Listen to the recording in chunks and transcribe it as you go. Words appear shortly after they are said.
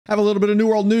Have a little bit of New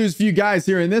World news for you guys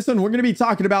here. In this one, we're going to be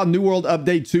talking about New World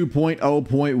Update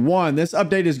 2.0.1. This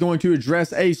update is going to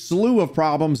address a slew of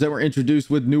problems that were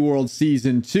introduced with New World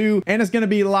Season 2, and it's going to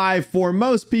be live for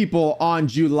most people on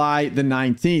July the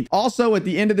 19th. Also, at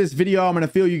the end of this video, I'm going to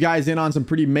fill you guys in on some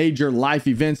pretty major life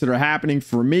events that are happening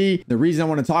for me. The reason I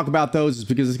want to talk about those is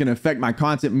because it's going to affect my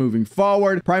content moving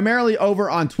forward, primarily over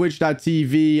on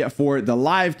twitch.tv for the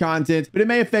live content, but it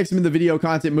may affect some of the video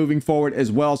content moving forward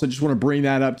as well. So I just want to bring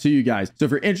that up to you guys. So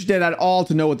if you're interested at all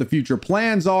to know what the future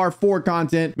plans are for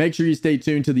content, make sure you stay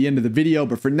tuned to the end of the video.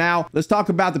 But for now, let's talk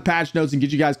about the patch notes and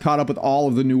get you guys caught up with all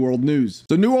of the New World news.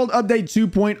 So New World Update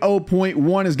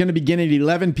 2.0.1 is going to begin at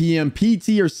 11 p.m.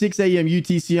 PT or 6 a.m.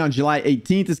 UTC on July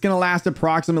 18th. It's going to last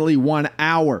approximately 1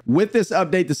 hour. With this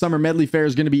update, the Summer Medley Fair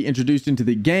is going to be introduced into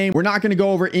the game. We're not going to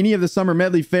go over any of the Summer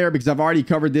Medley Fair because I've already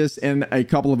covered this in a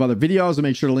couple of other videos. I'll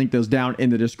make sure to link those down in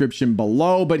the description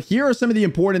below. But here are some of the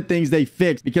important things they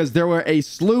fixed, because there were a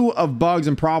slew of bugs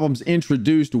and problems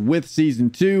introduced with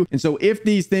Season 2. And so if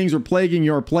these things were plaguing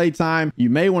your playtime, you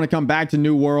may want to come back to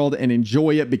New World and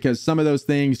enjoy it, because some of those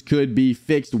things could be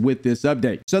fixed with this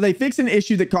update. So they fixed an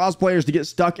issue that caused players to get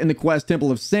stuck in the quest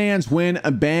Temple of Sands when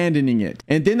abandoning it.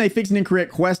 And then they fixed an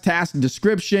incorrect quest task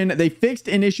description. They fixed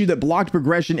an issue that blocked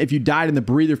progression if you died in the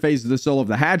breather phase of the Soul of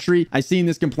the Hatchery. I've seen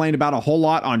this complained about a whole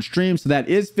lot on stream, so that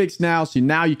is fixed now. So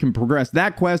now you can progress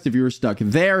that quest if you were stuck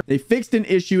there. They fixed an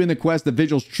issue in the quest The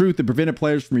Vigil's Truth that prevented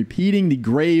players from repeating the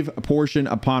grave portion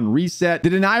upon reset. The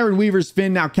Denier and Weaver's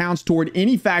Fin now counts toward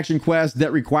any faction quests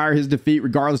that require his defeat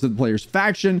regardless of the player's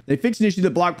faction. They fixed an issue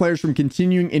that blocked players from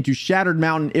continuing into Shattered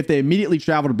Mountain if they immediately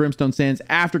travel to Brimstone Sands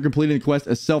after completing the quest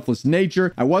A Selfless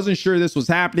Nature. I wasn't sure this was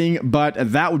happening, but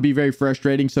that would be very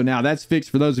frustrating. So now that's fixed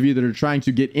for those of you that are trying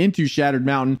to get into Shattered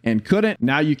Mountain and couldn't.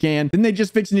 Now you can. Then they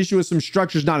just fixed an issue with some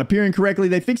structures not appearing correctly.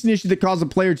 They fixed an issue that caused a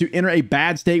player to enter a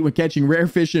bad state when catching rare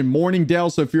fish in Morningdale.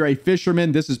 So if you're a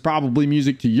fisherman, this is probably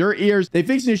music to your ears. They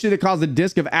fixed an issue that caused the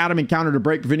Disc of Adam encounter to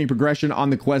break, preventing progression on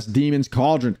the quest Demon's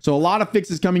Cauldron. So a lot of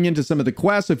fixes coming into some of the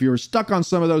quests. So if you're stuck on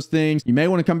some of those things, you may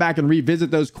want to come back and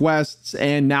revisit those quests,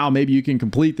 and now maybe you can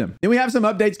complete them. Then we have some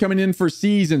updates coming in for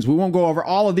seasons. We won't go over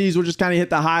all of these. We'll just kind of hit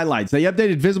the highlights. They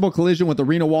updated Visible Collision with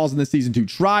arena walls in the Season 2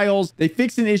 trials. They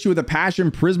fixed an issue with the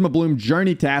Passion Prisma Bloom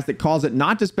journey task that caused it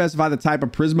not to specify the type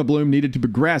of Prisma Bloom needed to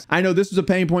progress. I know this was a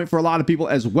pain point for a lot of people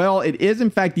as well. It is in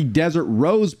fact the Desert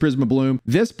Rose Prisma Bloom.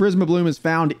 This Prisma Bloom is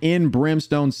found in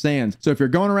Brimstone Sands. So if you're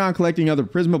going around collecting other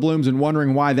Prisma Blooms and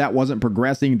wondering why that wasn't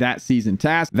progressing that season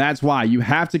task, that's why. You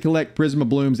have to collect Prisma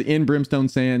Blooms in Brimstone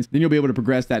Sands, then you'll be able to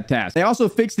progress that task. They also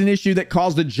fixed an issue that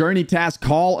caused the journey task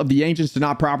Call of the Ancients to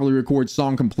not properly record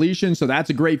song completion. So that's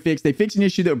a great fix. They fixed an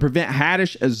issue that would prevent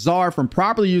Haddish Azar from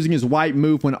properly using his white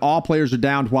move when all players are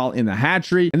downed while in the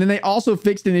hatchery. And then they also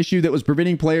fixed an issue that was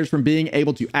preventing players from being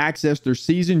able to access their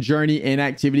season journey and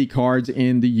activity cards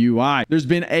in the UI. There's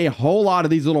been a whole lot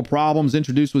of these little problems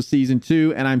introduced with Season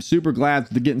 2, and I'm super glad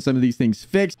to getting some of these things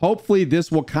fixed. Hopefully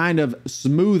this will kind of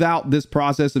smooth out this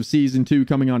process of Season 2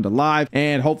 coming onto live,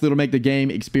 and hopefully it'll make the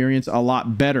game experience a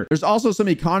lot better. There's also some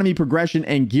economy progression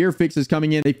and gear fixes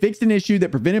coming in. They fixed an issue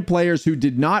that prevented players who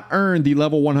did not earn the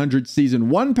level 100 Season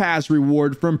 1 pass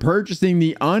reward from purchasing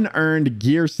the unearned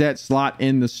gear set slot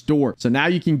in the store. So now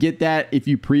you can get that if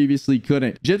you previously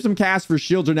couldn't. Gypsum casts for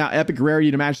shields are now epic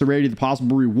rarity to match the rarity of the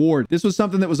possible reward. This was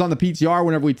something that was on the PTR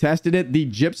whenever we tested it. The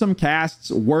gypsum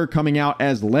casts were coming out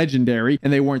as legendary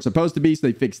and they weren't supposed to be, so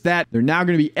they fixed that. They're now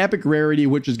going to be epic rarity,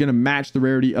 which is going to match the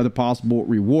rarity of the possible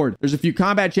reward. There's a few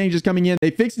combat changes coming in.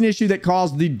 They fixed an issue that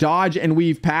caused the dodge and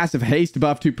weave passive haste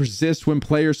buff to persist when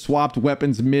players swapped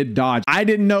weapons mid-dodge. I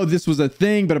didn't know this was a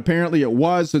thing, but apparently it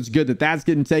was, so it's good that that's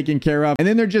getting taken care of. And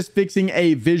then they're just fixing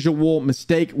a visual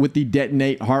mistake with the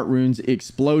Detonate Heart Runes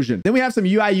explosion. Then we have some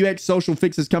UI UX social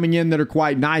fixes coming in that are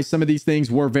quite nice. Some of these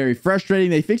things were very frustrating.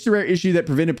 They fixed a rare issue that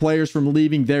prevented players from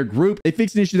leaving their group. They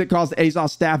fixed an issue that caused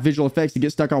Azos staff visual effects to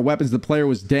get stuck on weapons the player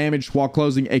was damaged while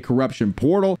closing a corruption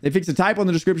portal. They fixed a typo in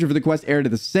the description for the quest Heir to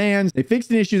the Sands. They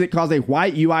fixed an issue that caused a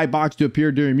white UI box to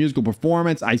appear during musical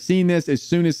performance. I seen this as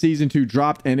soon as Season 2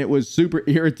 dropped and it was super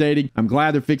irritating. I'm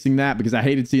glad they're fixing that because I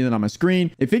hated seeing it on my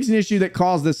screen. They fixed an issue that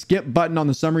caused the skip button on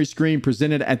the summary screen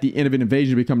presented at the end of an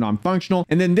invasion to become non-functional.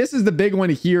 And then this is the big one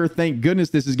here. Thank goodness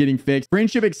this is getting fixed.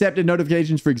 Friendship accepted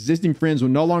notifications for existing friends will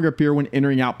no longer appear when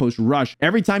entering Outpost Rush.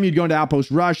 Every time you'd go into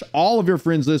Outpost Rush, all of your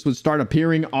friends list would start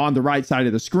appearing on the right side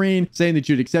of the screen saying that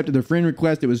you'd accepted their friend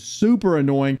request. It was super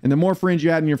annoying. And the more friends you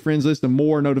had in your friends list, the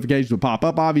more notifications would pop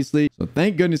up, obviously. So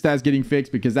thank goodness that's getting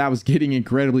fixed, because that was getting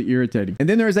incredibly irritating. And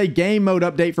then there is a game mode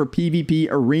update for PvP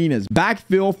arenas.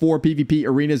 Backfill for PvP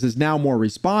arenas is now more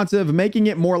responsive, making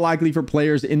it more likely for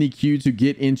players in the queue to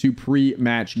get into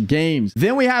pre-match games.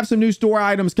 Then we have some new store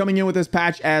items coming in with this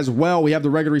patch as well. We have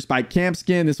the regular Spike Camp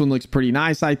skin. This one looks pretty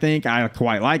nice, I think. I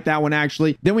quite like that one,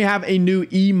 actually. Then we have a new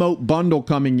emote bundle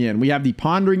coming in. We have the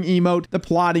Pondering emote, the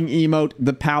Plotting emote,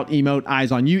 the Pout emote,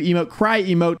 Eyes on You emote, Cry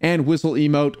emote, and Whistle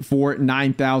emote for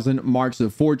 9,000 marks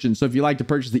of fortune. So if you like to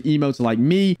purchase the emotes like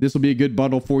me, this will be a good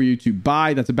bundle for you to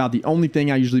buy. That's about the only thing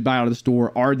I usually buy out of the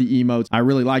store are the emotes. I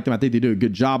really like them. I think they do a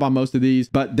good job on most of these,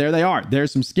 but there they are.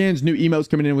 There's some skins, new emotes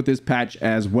coming in with this patch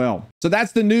as well. So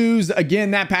that's the news.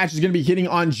 Again, that patch is going to be hitting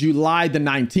on July the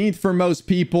 19th for most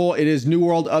people. It is New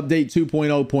World Update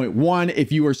 2.0.1.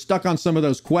 If you were stuck on some of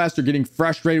those quests or getting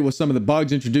frustrated with some of the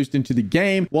bugs introduced into the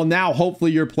game, well, now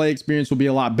hopefully your play experience will be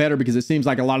a lot better, because it seems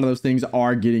like a lot of those things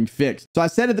are getting fixed. So I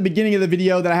said at the beginning of the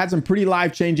video that I had some pretty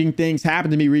life-changing things happen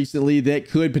to me recently that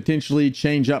could potentially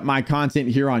change up my content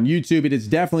here on YouTube. It is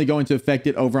definitely going to affect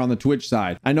it over on the Twitch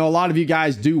side. I know a lot of you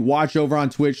guys do watch over on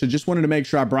Twitch, so just wanted to make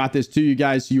sure I brought this to you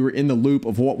guys so you were in the loop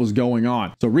of what was going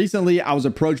on. So recently I was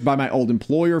approached by my old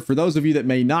employer. For those of you that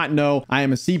may not know, I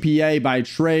am a CPA by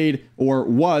trade, or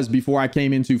was before I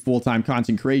came into full-time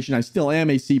content creation. I still am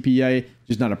a CPA,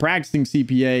 just not a practicing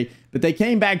CPA. But they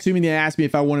came back to me and they asked me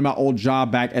if I wanted my old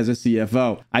job back as a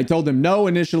CFO. I told them no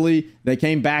initially. They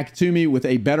came back to me with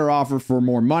a better offer for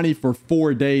more money for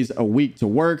 4 days a week to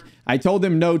work. I told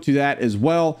them no to that as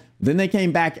well. Then they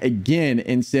came back again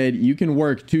and said, you can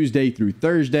work Tuesday through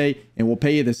Thursday and we'll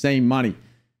pay you the same money.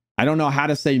 I don't know how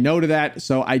to say no to that.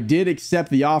 So I did accept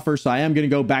the offer. So I am going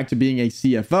to go back to being a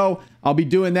CFO. I'll be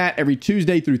doing that every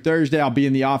Tuesday through Thursday. I'll be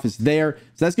in the office there.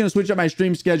 So that's going to switch up my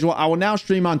stream schedule. I will now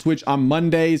stream on Twitch on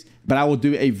Mondays, but I will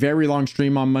do a very long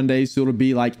stream on Mondays. So it'll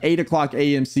be like 8 o'clock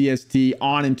a.m. CST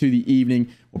on into the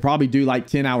evening. We'll probably do like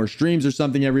 10-hour streams or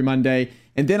something every Monday.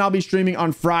 And then I'll be streaming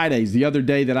on Fridays, the other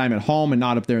day that I'm at home and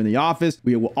not up there in the office.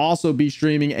 We will also be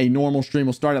streaming a normal stream.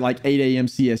 We'll start at like 8 a.m.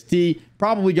 CST,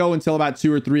 probably go until about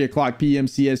 2 or 3 o'clock p.m.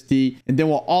 CST. And then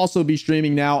we'll also be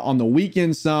streaming now on the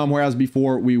weekends some, whereas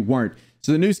before we weren't.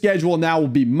 So the new schedule now will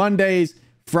be Mondays,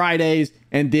 Fridays,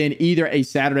 and then either a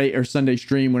Saturday or Sunday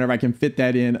stream whenever I can fit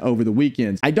that in over the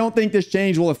weekends. I don't think this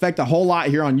change will affect a whole lot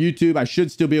here on YouTube. I should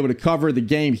still be able to cover the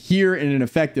game here in an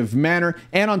effective manner.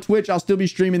 And on Twitch, I'll still be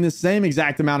streaming the same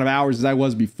exact amount of hours as I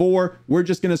was before. We're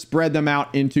just going to spread them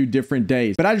out into different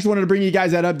days. But I just wanted to bring you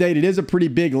guys that update. It is a pretty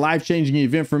big life-changing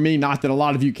event for me. Not that a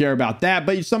lot of you care about that,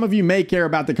 but some of you may care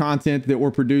about the content that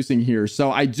we're producing here.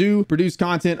 So I do produce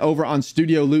content over on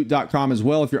studioloot.com as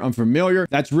well, if you're unfamiliar.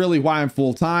 That's really why I'm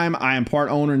full-time. I am part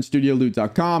owner in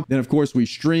studioloot.com. Then of course we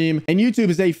stream, and YouTube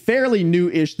is a fairly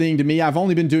new-ish thing to me. I've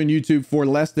only been doing YouTube for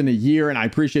less than a year, and I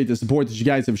appreciate the support that you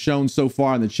guys have shown so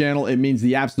far on the channel. It means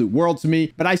the absolute world to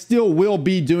me, but I still will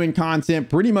be doing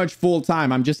content pretty much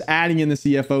full-time. I'm just adding in the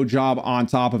CFO job on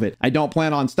top of it. I don't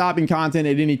plan on stopping content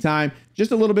at any time.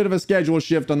 Just a little bit of a schedule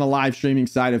shift on the live streaming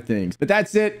side of things. But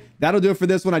that's it. That'll do it for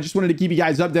this one. I just wanted to keep you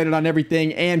guys updated on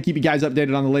everything and keep you guys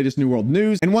updated on the latest New World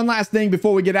news. And one last thing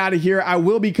before we get out of here, I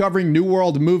will be covering New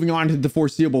World moving on to the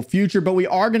foreseeable future, but we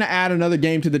are going to add another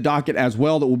game to the docket as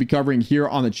well that we'll be covering here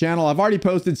on the channel. I've already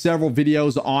posted several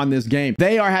videos on this game.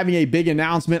 They are having a big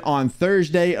announcement on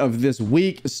Thursday of this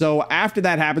week. So after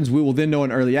that happens, we will then know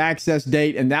an early access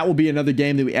date, and that will be another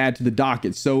game that we add to the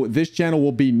docket. So this channel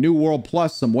will be New World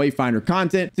plus some Wayfinder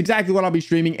content. It's exactly what I'll be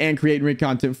streaming and creating rig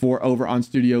content for over on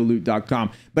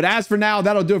studioloot.com. But as for now,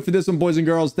 that'll do it for this one, boys and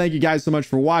girls. Thank you guys so much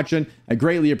for watching. I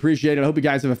greatly appreciate it. I hope you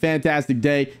guys have a fantastic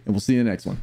day, and we'll see you in the next one.